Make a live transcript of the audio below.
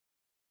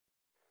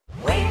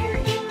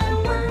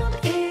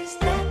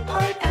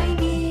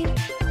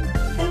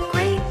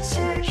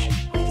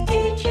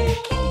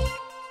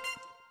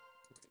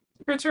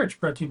Accurate Search,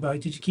 brought to you by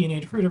DigiKey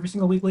and Adafruit. Every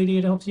single week, Lady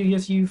Ada helps you.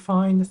 Yes, you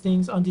find the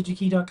things on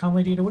digikey.com.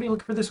 Lady Ada, what are you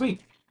looking for this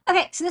week?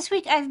 Okay, so this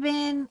week I've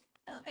been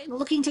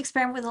looking to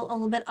experiment with a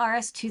little bit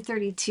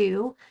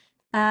RS-232.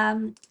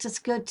 Let's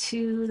go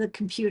to the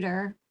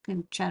computer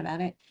and chat about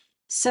it.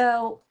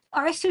 So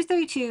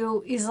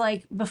RS-232 is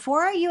like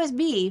before our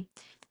USB,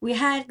 we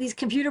had these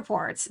computer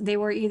ports. They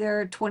were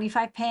either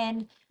 25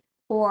 pin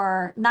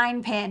or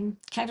 9 pin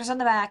connectors on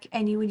the back,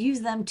 and you would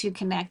use them to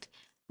connect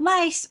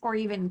mice or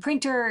even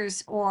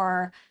printers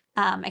or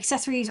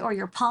accessories or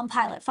your Palm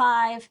Pilot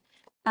 5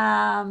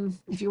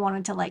 if you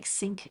wanted to like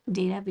sync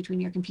data between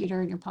your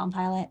computer and your Palm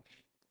Pilot.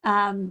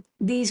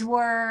 These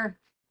were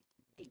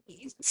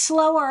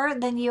slower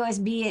than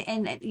USB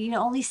and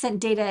only sent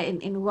data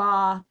in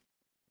raw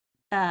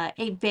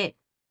 8-bit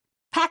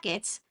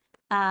packets,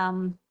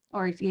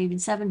 or even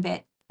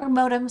 7-bit, or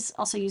modems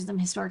also use them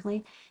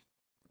historically.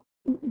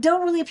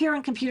 Don't really appear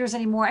on computers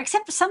anymore,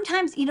 except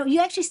sometimes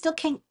you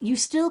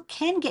still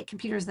can get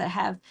computers that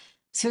have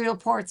serial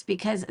ports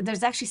because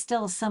there's actually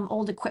still some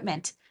old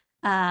equipment.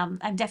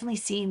 I've definitely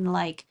seen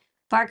like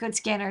barcode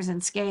scanners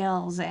and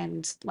scales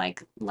and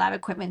like lab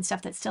equipment and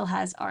stuff that still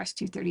has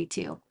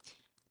RS-232.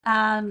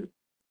 Um,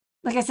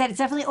 like I said, it's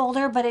definitely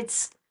older, but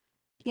it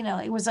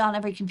was on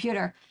every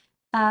computer.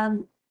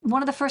 One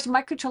of the first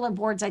microcontroller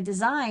boards I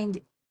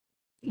designed,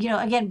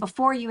 again,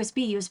 before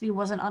USB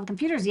wasn't on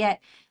computers yet.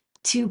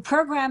 To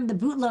program the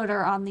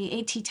bootloader on the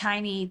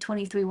ATtiny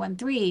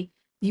 2313,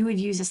 you would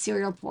use a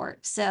serial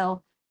port.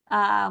 So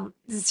the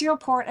serial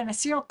port and a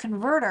serial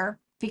converter,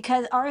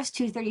 because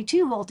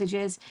RS-232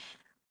 voltages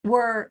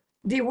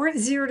they weren't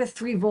 0 to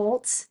 3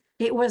 volts.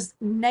 It was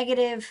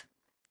negative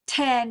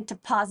 10 to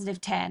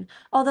positive 10.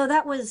 Although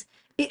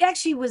it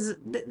actually was,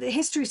 the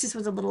hysteresis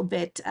was a little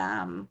bit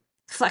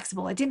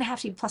flexible. It didn't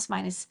have to be plus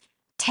minus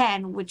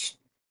 10, which,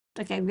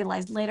 like I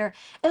realized later,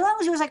 as long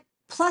as it was like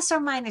plus or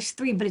minus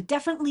 3, but it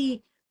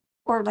definitely,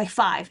 or like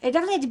 5, it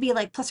definitely had to be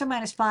like plus or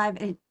minus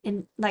 5,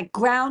 and like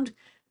ground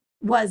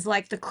was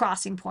like the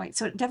crossing point.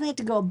 So it definitely had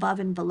to go above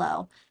and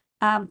below.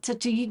 So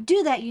to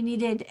do that, you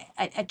needed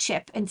a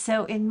chip. And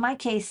so in my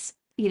case,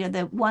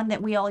 the one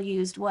that we all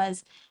used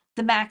was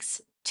the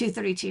Max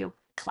 232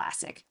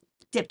 Classic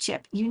dip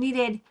chip. You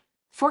needed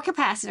 4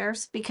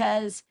 capacitors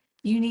because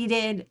you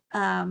needed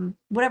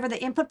whatever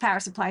the input power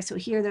supply. So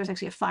here there's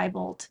actually a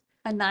 5-volt,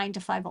 a 9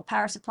 to 5-volt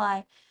power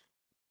supply.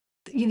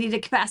 You need a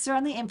capacitor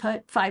on the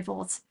input, 5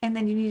 volts, and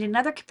then you need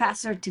another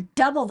capacitor to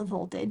double the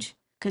voltage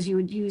because you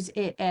would use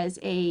it as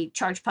a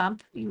charge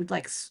pump. You would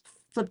like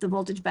flip the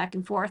voltage back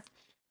and forth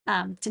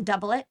to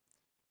double it.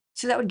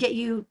 So that would get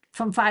you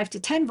from 5 to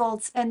 10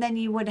 volts, and then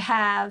you would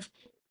have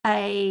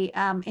a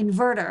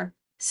inverter.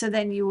 So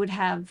then you would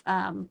have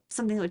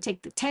something that would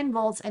take the 10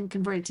 volts and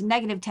convert it to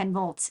negative 10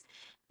 volts.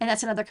 And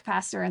that's another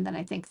capacitor. And then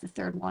I think the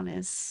third one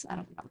is, I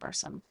don't remember,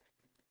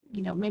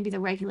 maybe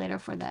the regulator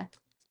for the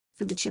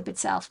chip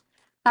itself.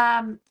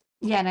 Yeah,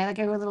 and I wrote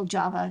a little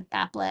Java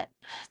applet.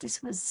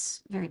 This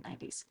was very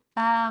 90s.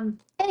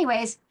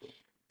 Anyways,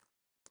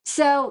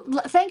 so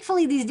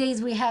thankfully these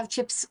days we have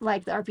chips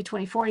like the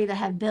RP2040 that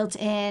have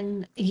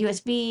built-in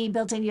USB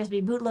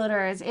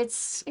bootloaders.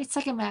 It's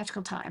like a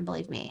magical time,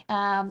 believe me.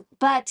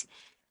 But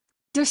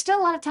there's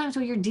still a lot of times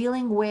where you're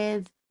dealing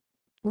with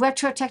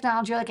retro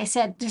technology. Like I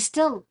said, there's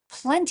still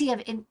plenty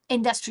of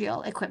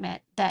industrial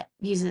equipment that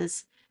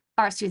uses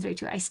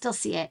RS-232. I still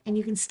see it, and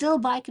you can still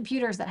buy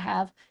computers that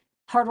have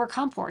hardware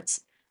COM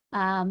ports.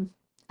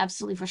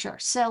 Absolutely, for sure.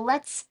 So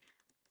let's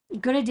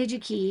go to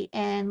DigiKey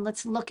and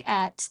let's look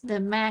at the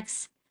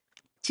Max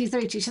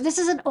 232. So this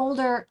is an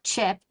older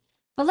chip,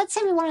 but let's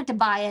say we wanted to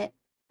buy it,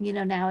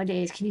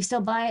 nowadays. Can you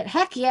still buy it?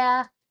 Heck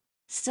yeah.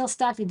 Still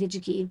stocked in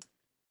DigiKey,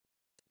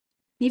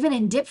 even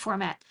in dip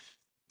format.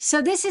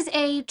 So this is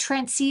a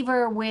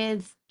transceiver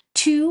with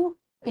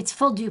it's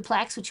full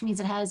duplex, which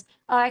means it has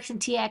RX and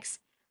TX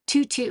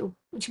 2,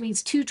 which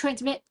means 2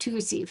 transmit, 2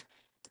 receive.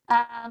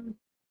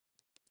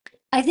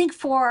 I think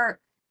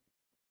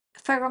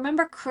if I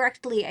remember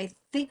correctly, I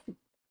think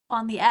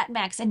on the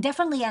AtMax and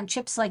definitely on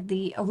chips like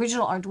the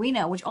original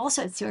Arduino, which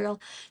also had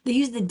serial, they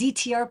use the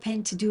DTR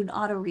pin to do an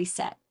auto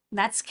reset.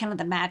 That's kind of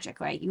the magic,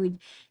 right? You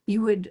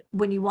would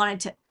when you wanted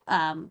to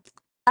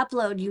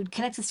upload, you'd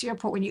connect the serial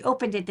port. When you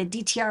opened it, the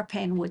DTR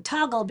pin would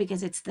toggle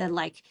because it's the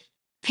like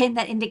pin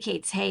that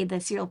indicates, hey,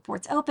 the serial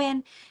port's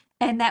open.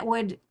 And that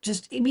would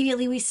just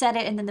immediately reset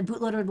it, and then the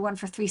bootloader would run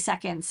for 3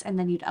 seconds, and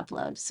then you'd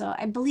upload. So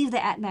I believe the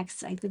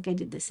AtMax, I think I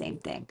did the same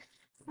thing.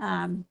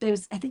 I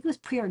think it was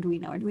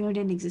pre-Arduino. Arduino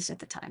didn't exist at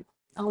the time,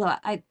 although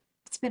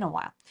it's been a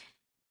while.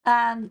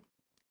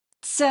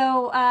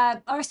 So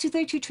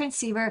RS-232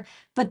 transceiver,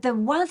 but the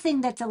one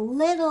thing that's a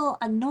little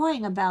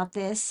annoying about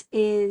this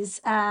is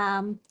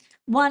one,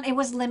 it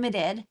was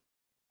limited.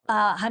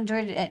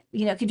 100, it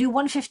could do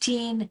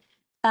 115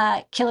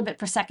 kilobit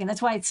per second.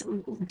 That's why it's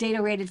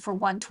data rated for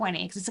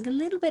 120, because it's like a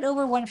little bit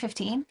over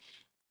 115.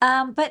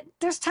 But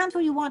there's times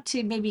when you want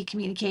to maybe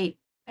communicate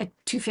at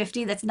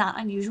 250. That's not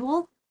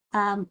unusual.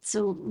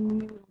 So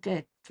maybe we'll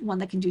get one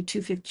that can do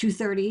 250,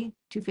 230,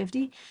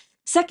 250.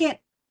 Second,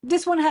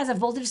 this one has a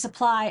voltage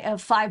supply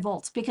of 5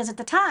 volts because at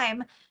the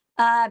time,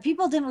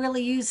 people didn't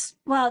really use,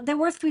 well, there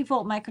were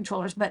 3-volt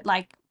microcontrollers, but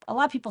like a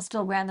lot of people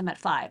still ran them at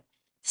 5.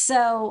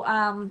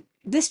 So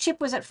this chip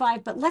was at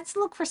 5, but let's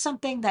look for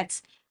something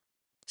that's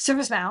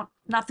surface mount,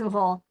 not through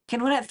hole,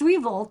 can run at 3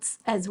 volts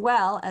as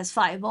well as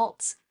 5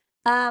 volts,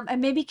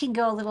 and maybe can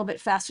go a little bit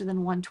faster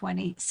than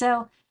 120.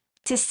 So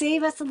to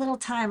save us a little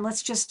time,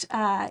 let's just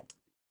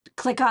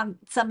click on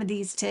some of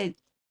these to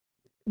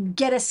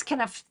get us,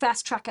 kind of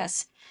fast track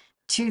us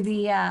to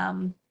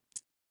the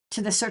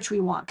search we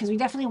want, because we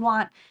definitely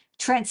want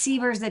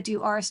transceivers that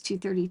do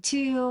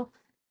RS-232.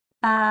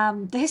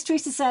 The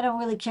hysteresis I don't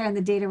really care, and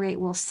the data rate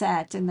will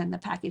set, and then the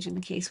package in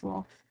the case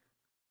we'll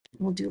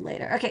do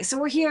later. Okay, so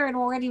we're here, and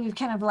already we've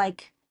kind of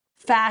like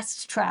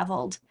fast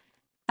traveled.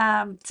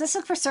 So let's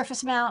look for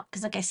surface mount,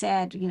 because like I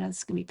said, you know,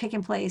 it's gonna be pick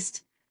and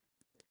placed.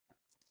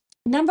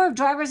 Number of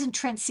drivers and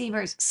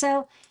transceivers.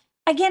 So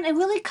again, a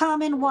really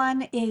common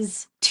one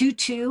is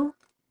 2-2,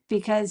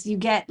 because you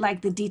get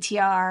like the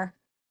DTR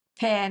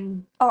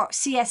pin or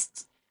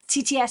CTS,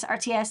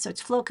 RTS, so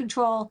it's flow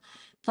control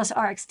plus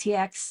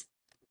RxTX.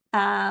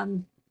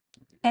 And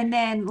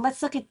then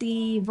let's look at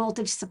the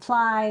voltage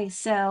supply.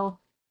 So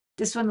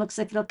this one looks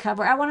like it'll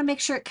cover, I want to make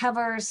sure it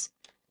covers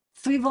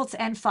 3 volts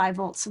and 5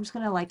 volts. So I'm just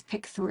going to like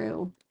pick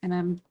through, and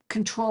I'm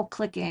control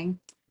clicking.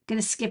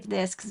 Going to skip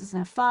this because it's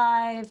not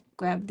 5,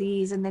 grab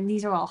these, and then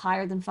these are all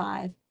higher than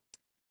 5.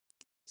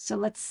 So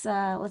let's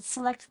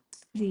select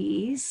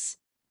these.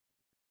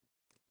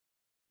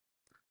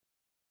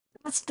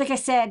 Like I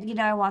said, you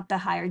know, I want the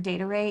higher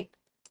data rate.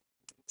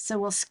 So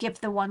we'll skip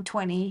the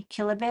 120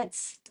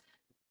 kilobits.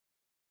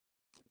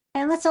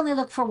 And let's only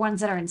look for ones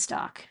that are in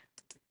stock.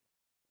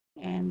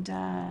 And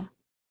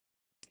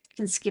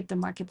can skip the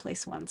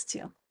marketplace ones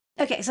too.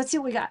 Okay, so let's see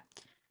what we got.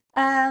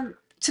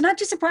 So not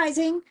too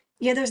surprising.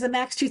 Yeah, there's the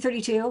Max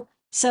 232.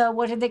 So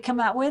what did they come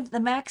out with? The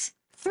Max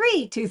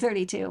 3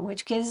 232,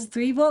 which is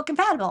 3-volt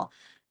compatible.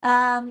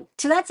 So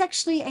that's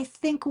actually, I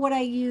think, what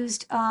I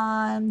used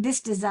on this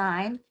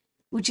design,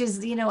 which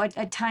is, you know,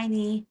 a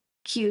tiny,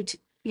 cute,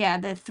 yeah,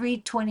 the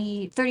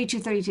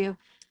 3232.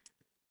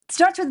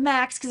 Starts with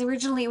Max because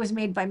originally it was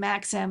made by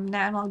Maxim,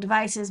 now Analog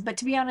Devices, but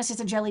to be honest,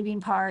 it's a Jelly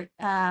Bean part.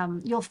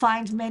 You'll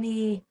find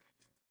many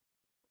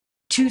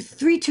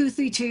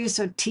 3232,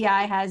 so TI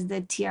has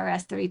the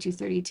TRS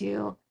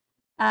 3232.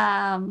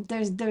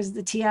 There's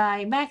the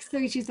TI Max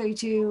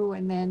 3232,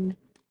 and then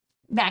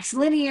Max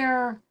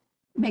Linear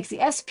makes the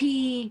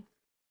SP,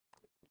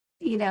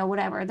 you know,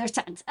 whatever. There's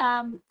tons.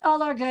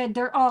 All are good.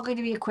 They're all going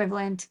to be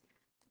equivalent.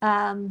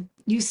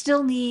 You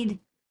still need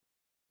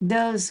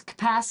those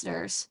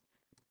capacitors.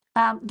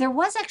 There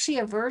was actually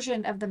a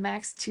version of the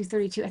Max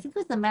 232, I think it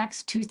was the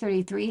Max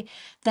 233,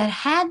 that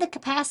had the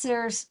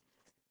capacitors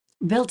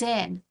built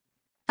in.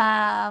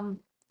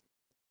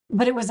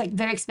 But it was like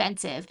very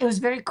expensive. It was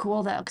very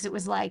cool though, because it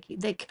was like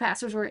the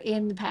capacitors were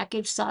in the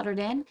package soldered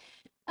in.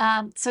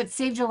 So it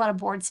saved you a lot of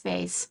board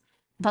space.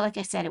 But like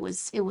I said, it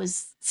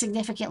was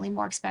significantly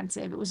more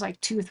expensive. It was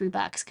like $2 or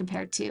 $3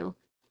 compared to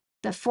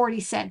the 40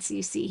 cents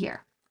you see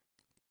here.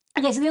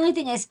 Okay, so the only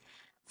thing is,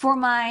 for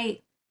my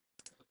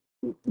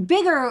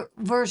bigger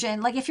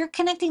version, like if you're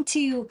connecting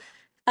to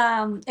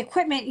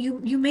equipment,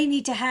 you may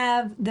need to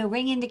have the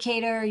ring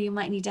indicator, you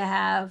might need to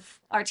have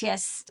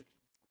RTS,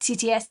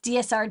 CTS,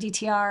 DSR,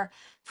 DTR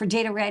for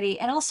data ready,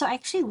 and also I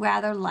actually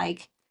rather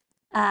like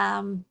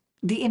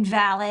the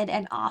invalid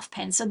and off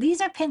pins. So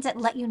these are pins that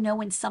let you know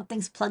when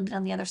something's plugged in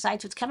on the other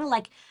side. So it's kind of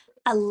like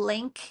a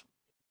link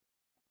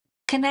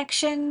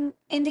connection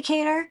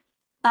indicator.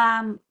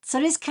 So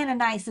it is kind of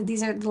nice that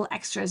these are little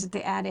extras that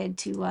they added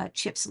to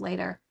chips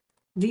later.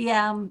 The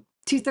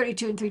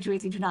 232 and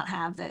 323 do not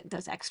have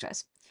those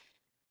extras.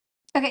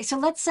 Okay, so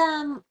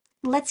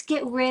let's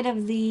get rid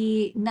of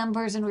the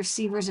numbers and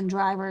receivers and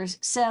drivers.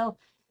 So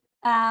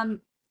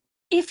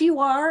if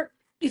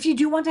you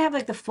do want to have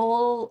like the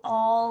full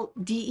all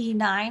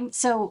DE9,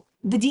 so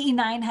the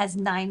DE9 has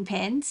 9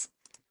 pins.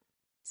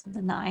 So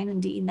the 9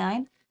 and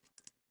DE9.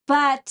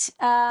 But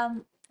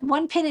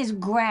one pin is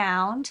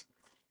ground.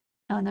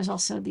 Oh, and there's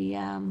also the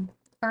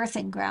earth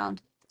and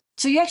ground.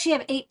 So you actually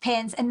have 8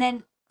 pins, and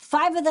then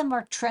 5 of them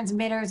are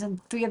transmitters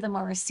and 3 of them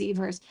are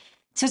receivers.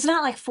 So it's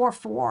not like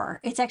 4-4.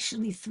 It's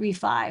actually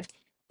 3-5.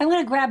 I'm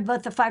going to grab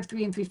both the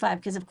 5-3 and 3-5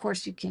 because, of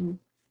course, you can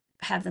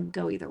have them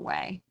go either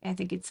way. I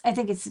think it's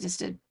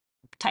just a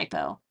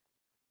typo.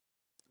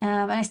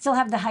 And I still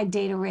have the high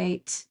data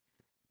rate,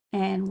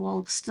 and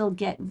we'll still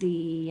get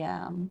the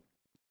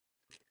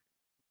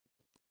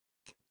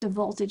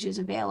voltages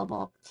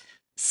available.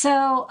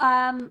 So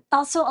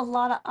also a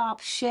lot of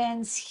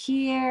options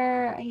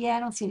here. Yeah, I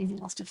don't see anything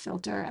else to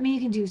filter. I mean,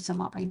 you can do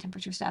some operating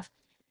temperature stuff.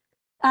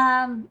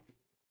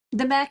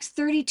 The Max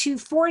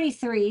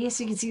 3243,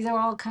 so you can see they're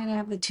all kind of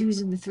have the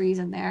 2s and the 3s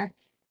in there.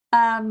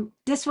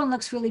 This one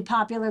looks really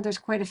popular. There's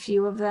quite a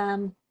few of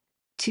them.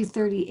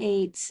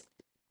 238.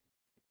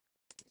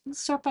 Let's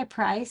sort by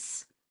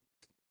price.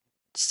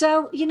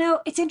 So, you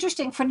know, it's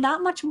interesting. For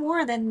not much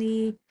more than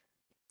the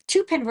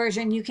 2-pin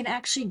version, you can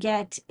actually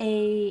get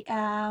a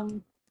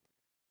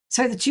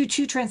sorry, the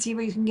 2.2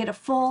 transceiver, you can get a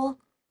full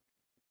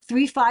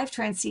 3.5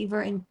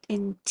 transceiver in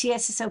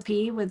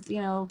TSSOP with,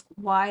 you know,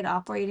 wide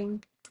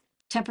operating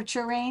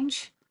temperature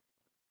range.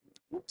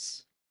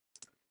 Oops.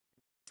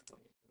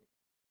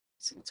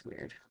 So it's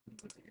weird.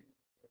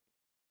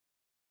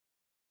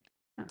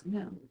 Oh,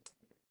 no.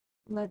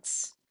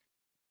 Let's,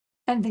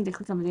 I didn't think to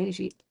click on the data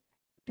sheet.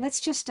 Let's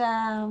just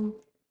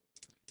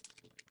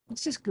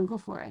Google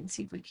for it and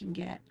see if we can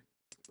get,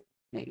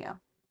 there you go.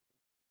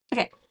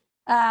 Okay.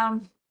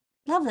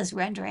 Love this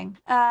rendering.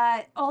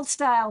 Old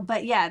style,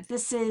 but yeah,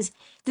 this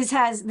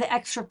has the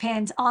extra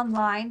pins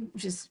online,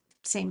 which is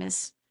same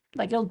as,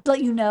 like, it'll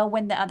let you know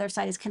when the other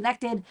side is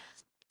connected.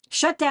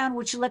 Shutdown,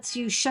 which lets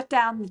you shut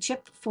down the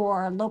chip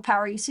for low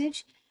power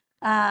usage,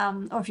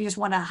 or if you just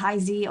want to high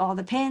Z all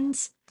the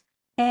pins.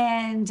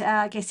 And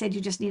like I said,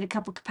 you just need a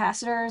couple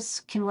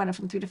capacitors, can run it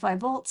from 3 to 5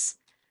 volts.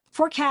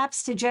 4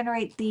 caps to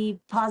generate the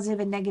positive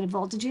and negative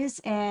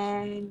voltages,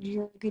 and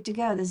you're good to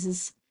go. This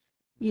is,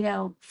 you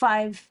know,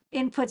 5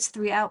 inputs,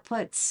 3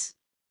 outputs.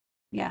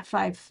 Yeah,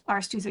 5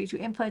 RS-232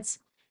 inputs,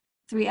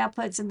 3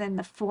 outputs, and then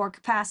the 4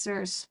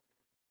 capacitors.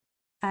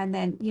 And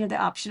then, you know,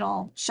 the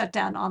optional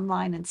shutdown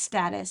online and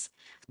status.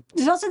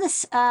 There's also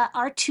this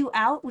R2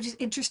 out, which is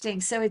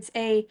interesting. So it's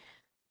a,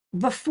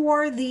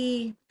 before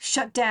the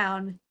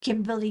shutdown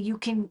capability, you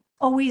can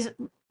always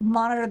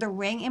monitor the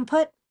ring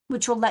input,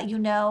 which will let you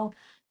know,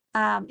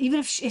 even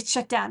if it's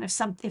shut down, if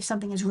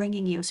something is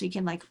ringing you, so you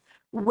can like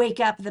wake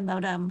up the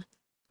modem,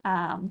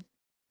 or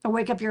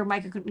wake up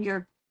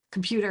your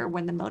computer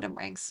when the modem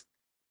rings.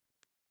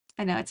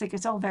 I know it's like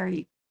it's all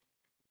very,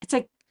 it's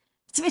like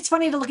it's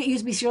funny to look at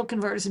USB serial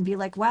converters and be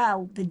like,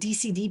 wow, the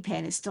DCD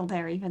pin is still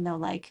there, even though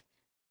like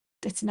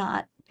it's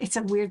not. It's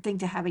a weird thing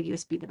to have a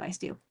USB device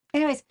do.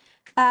 Anyways,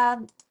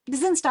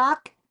 this is in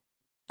stock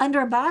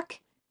under $1,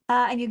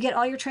 and you get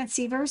all your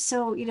transceivers.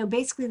 So, you know,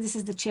 basically this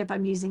is the chip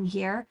I'm using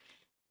here.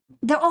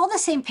 They're all the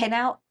same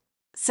pinout.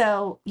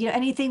 So, you know,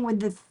 anything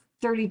with the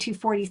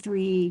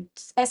 3243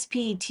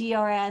 SP,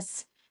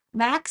 TRS,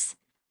 Max,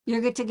 you're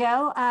good to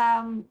go.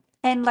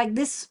 And like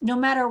this, no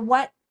matter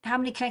how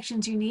many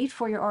connections you need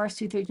for your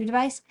RS-232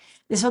 device,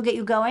 this will get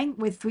you going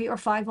with 3 or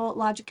 5 volt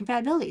logic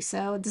compatibility.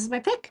 So this is my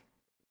pick.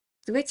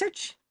 It's a great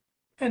search.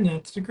 And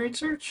that's the great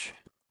search.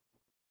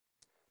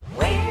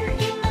 Where